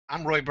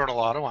I'm Roy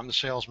Bertolotto. I'm the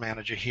sales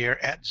manager here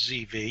at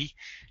ZV,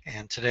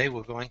 and today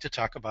we're going to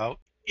talk about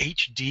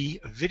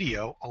HD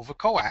video over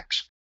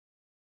coax.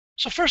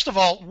 So first of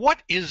all, what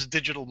is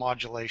digital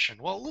modulation?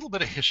 Well, a little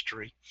bit of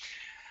history.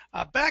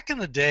 Back in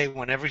the day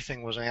when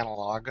everything was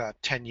analog,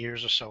 10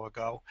 years or so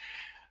ago,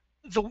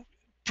 the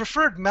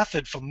preferred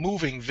method for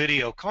moving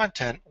video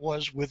content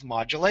was with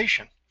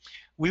modulation.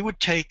 We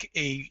would take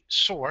a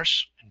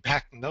source, and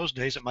back in those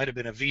days it might have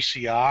been a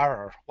VCR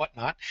or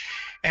whatnot,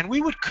 and we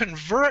would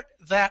convert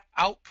that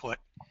output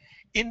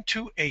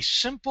into a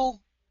simple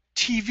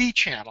TV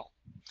channel.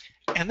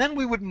 And then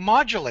we would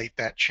modulate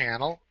that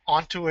channel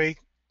onto a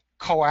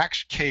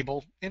coax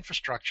cable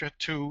infrastructure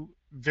to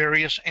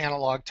various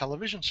analog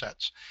television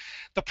sets.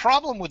 The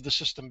problem with the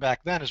system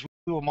back then is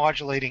we were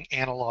modulating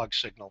analog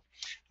signal,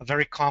 a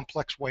very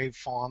complex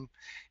waveform.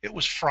 It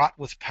was fraught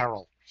with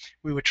peril.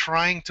 We were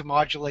trying to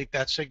modulate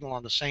that signal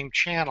on the same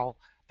channel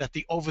that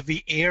the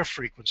over-the-air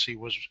frequency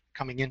was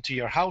coming into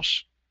your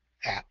house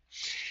at.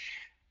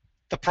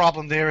 The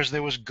problem there is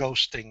there was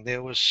ghosting,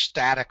 there was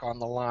static on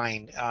the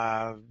line,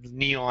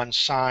 neon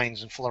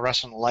signs and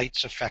fluorescent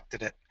lights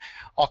affected it,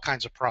 all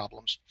kinds of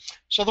problems.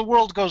 So the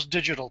world goes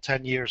digital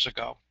 10 years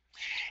ago.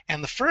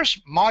 And the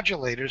first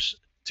modulators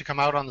to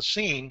come out on the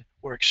scene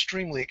were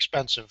extremely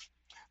expensive.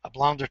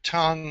 Blonder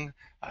Tongue,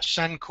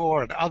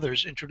 Sencor, and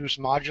others introduced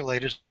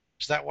modulators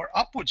that were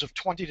upwards of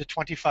 $20,000 to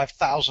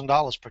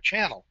 $25,000 per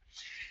channel.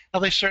 Now,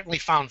 they certainly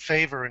found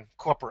favor in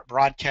corporate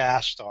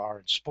broadcast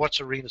or in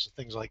sports arenas and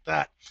things like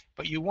that,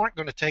 but you weren't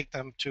going to take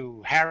them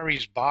to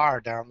Harry's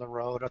bar down the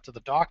road or to the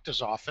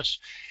doctor's office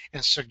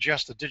and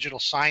suggest a digital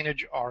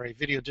signage or a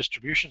video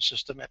distribution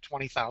system at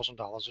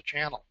 $20,000 a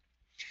channel.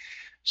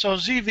 So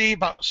ZV,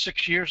 about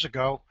 6 years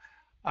ago,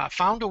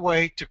 found a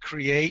way to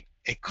create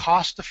a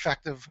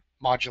cost-effective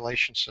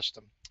modulation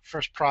system.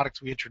 First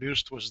product we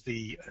introduced was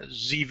the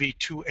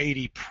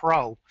ZV280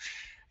 Pro,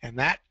 and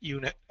that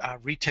unit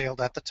retailed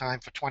at the time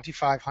for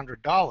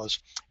 $2,500,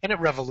 and it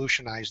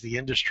revolutionized the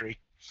industry.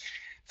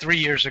 3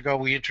 years ago,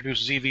 we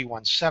introduced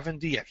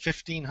ZV170 at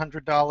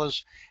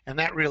 $1,500, and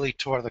that really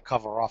tore the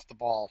cover off the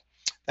ball.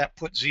 That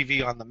put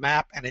ZV on the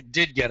map, and it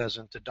did get us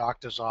into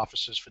doctors'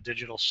 offices for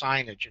digital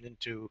signage and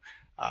into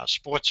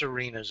sports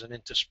arenas and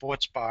into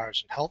sports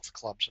bars and health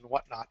clubs and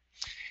whatnot.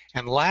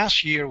 And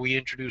last year, we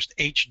introduced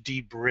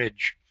HD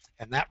Bridge,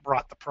 and that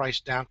brought the price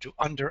down to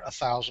under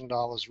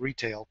 $1,000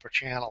 retail per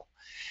channel.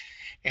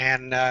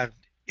 And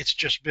it's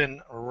just been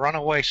a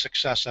runaway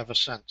success ever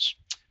since.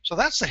 So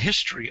that's the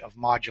history of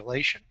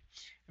modulation.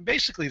 And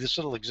basically, this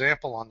little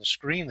example on the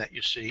screen that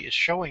you see is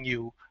showing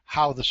you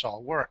how this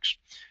all works.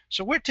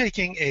 So we're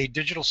taking a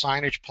digital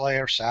signage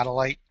player,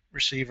 satellite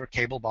receiver,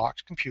 cable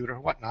box, computer,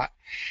 whatnot,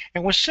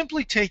 and we're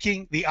simply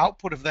taking the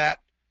output of that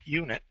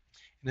unit,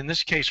 and in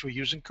this case we're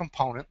using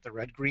component, the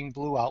red, green,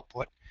 blue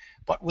output,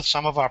 but with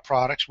some of our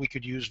products we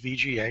could use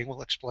VGA,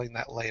 we'll explain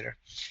that later.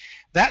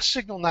 That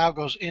signal now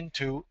goes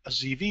into a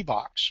ZV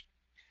box.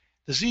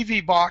 The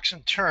ZV box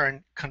in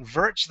turn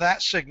converts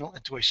that signal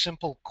into a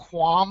simple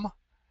QAM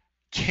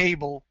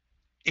cable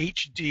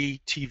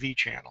HD TV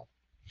channel.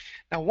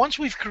 Now once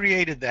we've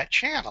created that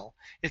channel,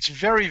 it's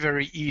very,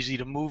 very easy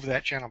to move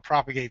that channel,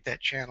 propagate that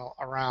channel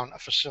around a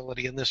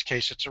facility. In this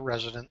case it's a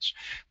residence,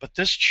 but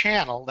this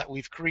channel that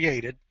we've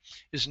created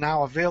is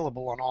now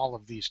available on all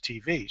of these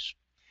TVs.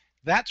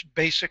 That's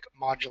basic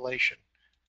modulation.